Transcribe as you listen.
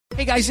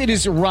Hey guys, it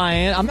is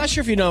Ryan. I'm not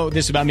sure if you know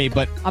this about me,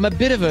 but I'm a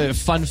bit of a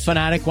fun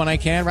fanatic when I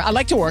can. I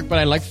like to work, but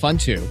I like fun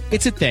too.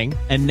 It's a thing.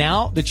 And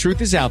now the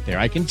truth is out there.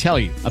 I can tell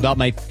you about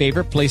my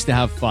favorite place to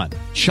have fun.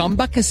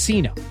 Chumba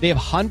Casino. They have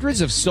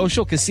hundreds of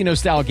social casino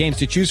style games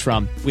to choose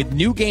from with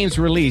new games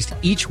released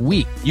each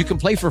week. You can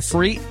play for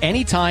free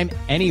anytime,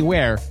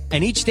 anywhere.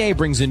 And each day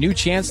brings a new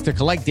chance to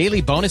collect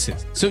daily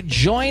bonuses. So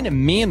join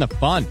me in the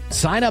fun.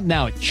 Sign up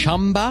now at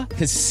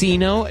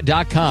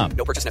ChumbaCasino.com.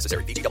 No purchase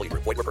necessary. VGW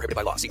Group. Void where prohibited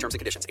by law. See terms and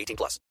conditions.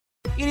 18+.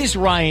 It is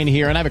Ryan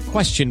here, and I have a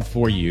question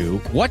for you.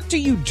 What do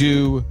you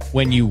do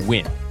when you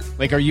win?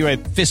 Like, are you a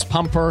fist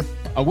pumper,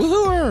 a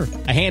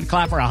woohooer, a hand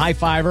clapper, a high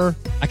fiver?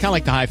 I kind of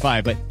like the high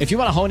five, but if you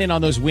want to hone in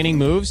on those winning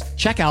moves,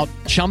 check out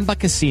Chumba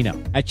Casino.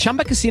 At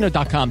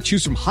ChumbaCasino.com,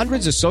 choose from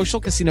hundreds of social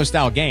casino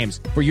style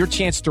games for your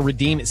chance to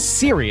redeem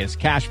serious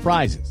cash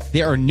prizes.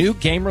 There are new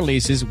game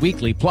releases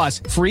weekly, plus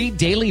free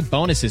daily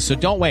bonuses. So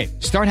don't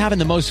wait. Start having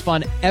the most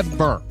fun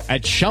ever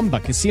at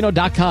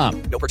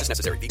ChumbaCasino.com. No purchase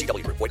necessary.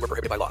 VGW Group. Void where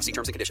prohibited by law. See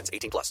terms and conditions.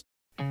 18+.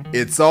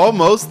 It's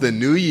almost the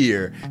new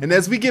year, and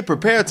as we get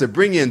prepared to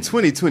bring in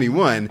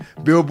 2021,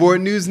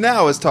 Billboard News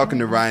Now is talking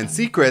to Ryan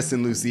Seacrest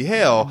and Lucy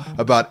Hale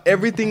about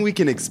everything we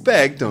can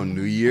expect on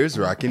New Year's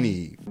Rockin'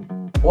 Eve.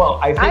 Well,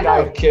 I think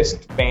I've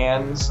kissed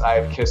bands,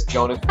 I've kissed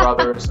Jonas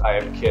Brothers,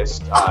 I've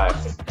kissed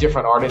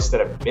different artists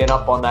that have been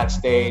up on that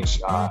stage.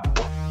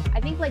 I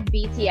think like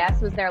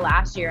BTS was there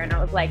last year, and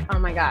I was like, oh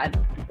my God,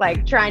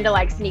 like trying to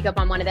like sneak up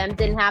on one of them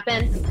didn't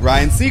happen.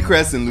 Ryan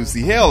Seacrest and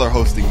Lucy Hale are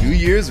hosting New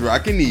Year's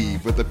Rockin'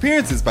 Eve with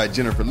appearances by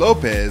Jennifer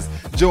Lopez,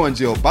 Joe and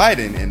Jill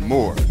Biden, and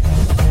more.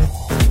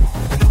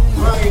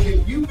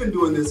 Ryan, you've been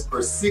doing this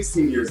for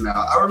 16 years now.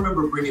 I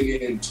remember bringing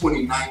it in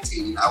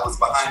 2019. I was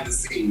behind the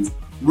scenes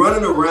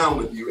running around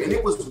with you, and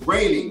it was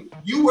raining.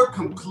 You were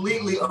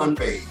completely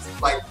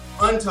unfazed, like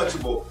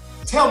untouchable.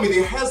 Tell me,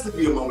 there has to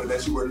be a moment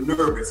that you were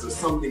nervous or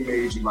something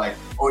made you like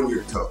on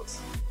your toes.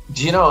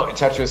 Do you know,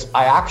 Tetris,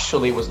 I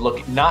actually was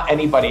looking, not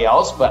anybody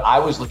else, but I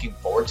was looking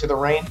forward to the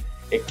rain.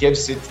 It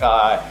gives it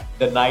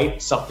the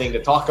night something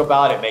to talk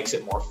about. It makes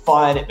it more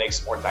fun. It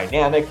makes it more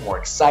dynamic, more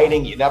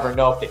exciting. You never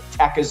know if the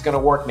tech is going to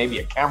work. Maybe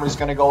a camera's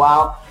going to go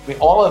out. I mean,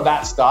 all of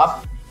that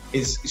stuff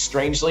is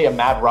strangely a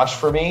mad rush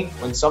for me.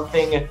 When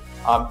something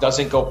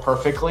doesn't go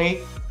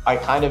perfectly, I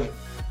kind of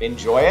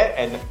enjoy it.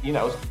 And, you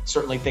know,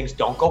 certainly things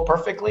don't go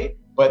perfectly.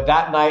 But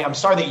that night, I'm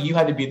sorry that you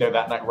had to be there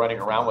that night running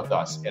around with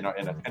us in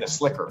a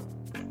slicker.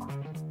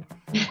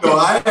 So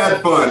I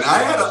had fun.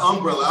 I had an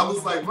umbrella. I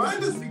was like, Ryan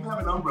doesn't even have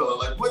an umbrella.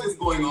 Like, what is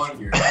going on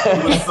here?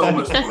 It was so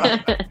much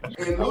fun.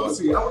 And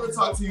Lucy, I want to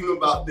talk to you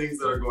about things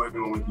that are going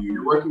on with you.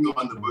 You're working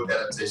on the book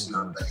adaptation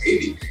of The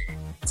Hating Game.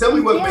 Tell me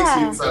what makes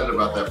you excited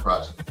about that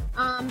project.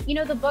 You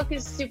know, the book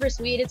is super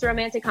sweet. It's a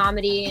romantic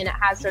comedy, and it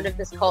has sort of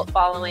this cult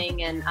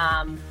following. And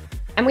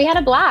we had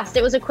a blast.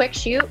 It was a quick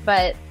shoot,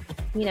 but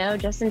you know,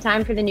 just in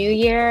time for the new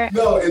year.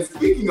 No, and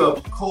speaking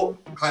of cult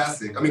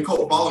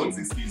followings,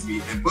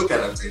 and book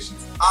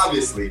adaptations,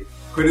 obviously,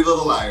 Pretty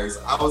Little Liars,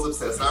 I was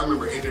obsessed. I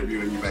remember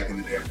interviewing you back in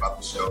the day about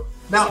the show.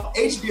 Now,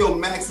 HBO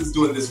Max is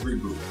doing this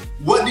reboot.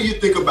 What do you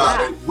think about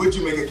it? Would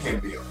you make a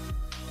cameo?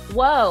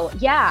 Whoa,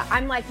 yeah,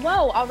 I'm like,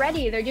 whoa,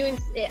 already they're doing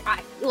it.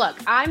 Look,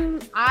 I'm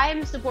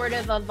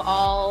supportive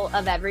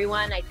of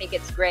everyone. I think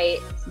it's great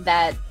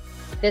that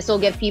this will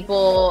give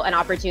people an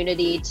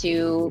opportunity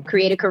to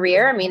create a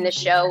career. I mean, the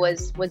show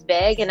was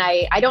big, and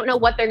I don't know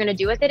what they're going to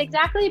do with it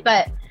exactly,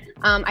 but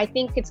I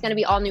think it's going to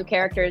be all new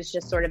characters,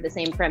 just sort of the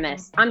same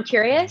premise. I'm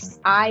curious.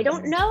 I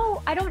don't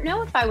know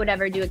if I would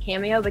ever do a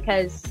cameo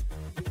because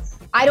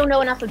I don't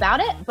know enough about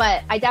it,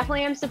 but I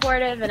definitely am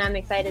supportive, and I'm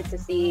excited to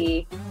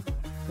see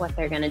what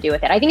they're going to do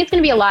with it. I think it's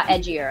going to be a lot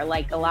edgier,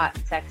 like a lot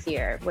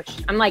sexier, which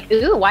I'm like,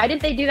 ooh, why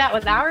did they do that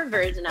with our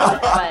version of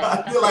it? But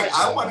I feel like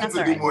I want it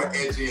to be more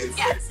edgy and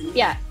sexy.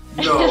 Yeah.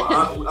 No,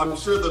 I'm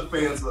sure the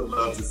fans would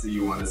love to see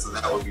you on it, so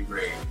that would be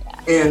great. Yeah.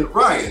 And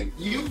Ryan,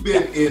 you've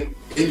been in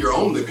your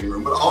own living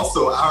room, but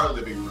also our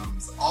living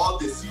rooms all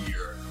this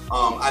year.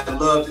 I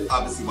loved,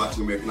 obviously,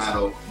 watching American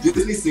Idol.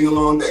 Disney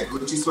sing-along, that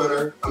Gucci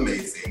sweater,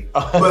 amazing.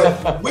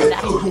 But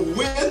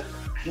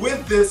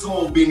with this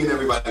whole being in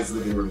everybody's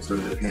living rooms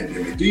during the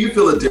pandemic, do you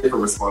feel a different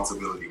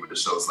responsibility with the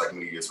shows like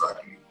New Year's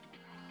Rockin' Eve?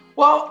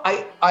 Well,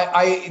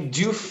 I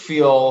do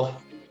feel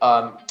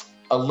a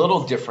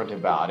little different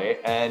about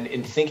it. And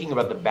in thinking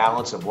about the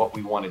balance of what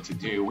we wanted to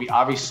do, we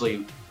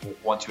obviously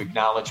want to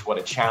acknowledge what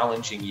a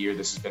challenging year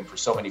this has been for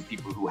so many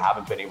people who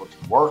haven't been able to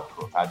work,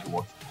 who have had to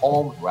work from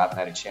home, who haven't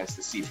had a chance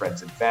to see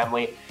friends and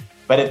family.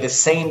 But at the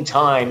same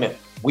time,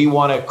 we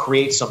want to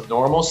create some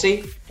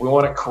normalcy. We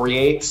want to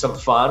create some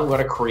fun. We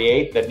want to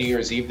create the New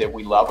Year's Eve that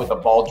we love with the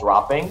ball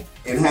dropping.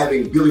 And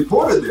having Billy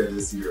Porter there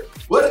this year,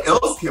 what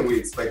else can we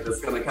expect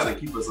that's going to kind of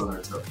keep us on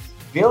our toes?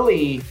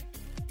 Billy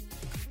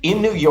in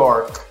New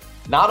York,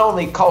 not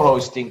only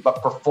co-hosting,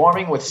 but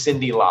performing with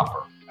Cyndi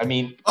Lauper. I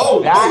mean,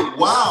 wait,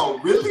 wow,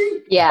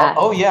 really? Yeah.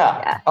 Oh,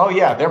 yeah. Oh,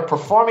 yeah. They're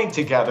performing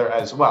together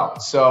as well.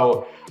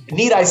 So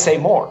need I say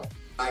more?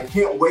 I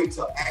can't wait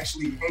to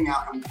actually hang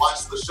out and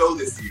watch the show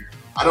this year.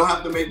 I don't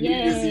have to make New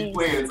Year's Yay. Eve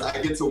plans.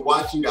 I get to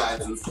watch you guys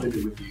and spend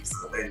it with you. So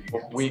thank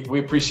you. We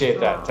appreciate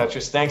that,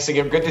 Tetris. Thanks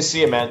again. Good to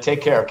see you, man.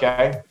 Take care,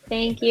 okay?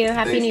 Thank you.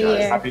 Happy Thanks, New guys.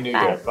 Year. Happy New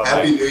Bye. Year. Bye-bye.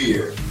 Happy New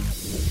Year.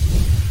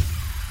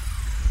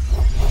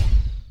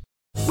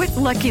 With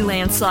Lucky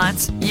Land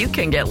Slots, you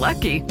can get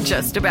lucky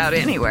just about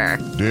anywhere.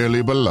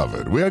 Dearly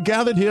beloved, we are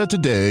gathered here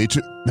today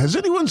to... Has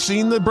anyone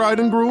seen the bride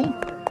and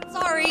groom?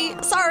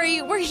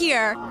 Sorry, we're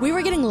here. We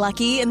were getting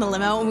lucky in the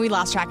limo and we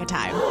lost track of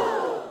time.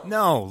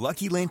 No,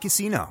 Lucky Land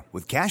Casino,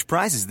 with cash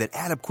prizes that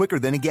add up quicker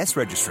than a guest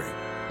registry.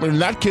 In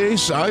that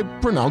case, I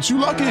pronounce you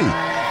lucky.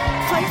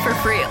 Play for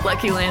free at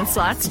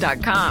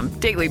LuckyLandSlots.com.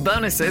 Daily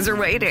bonuses are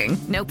waiting.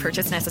 No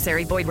purchase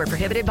necessary. Void where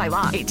prohibited by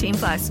law.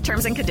 18+.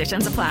 Terms and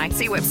conditions apply.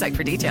 See website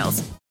for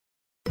details.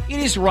 It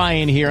is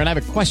Ryan here, and I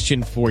have a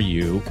question for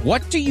you.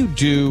 What do you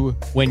do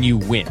when you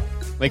win?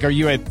 Like, are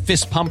you a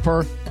fist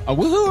pumper, a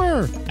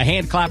woohooer, a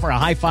hand clapper, a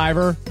high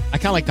fiver? I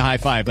kind of like the high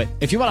five, but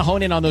if you want to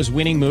hone in on those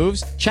winning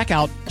moves, check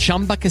out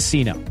Chumba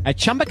Casino. At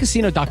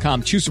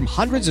ChumbaCasino.com, choose from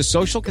hundreds of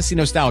social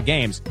casino-style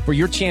games for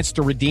your chance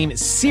to redeem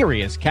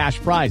serious cash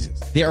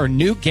prizes. There are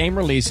new game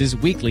releases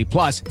weekly,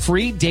 plus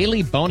free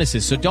daily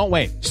bonuses. So don't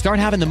wait. Start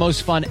having the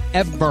most fun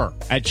ever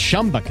at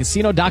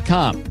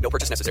ChumbaCasino.com. No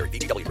purchase necessary.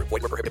 VGW Group.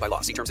 Void where prohibited by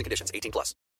law. See terms and conditions. 18+.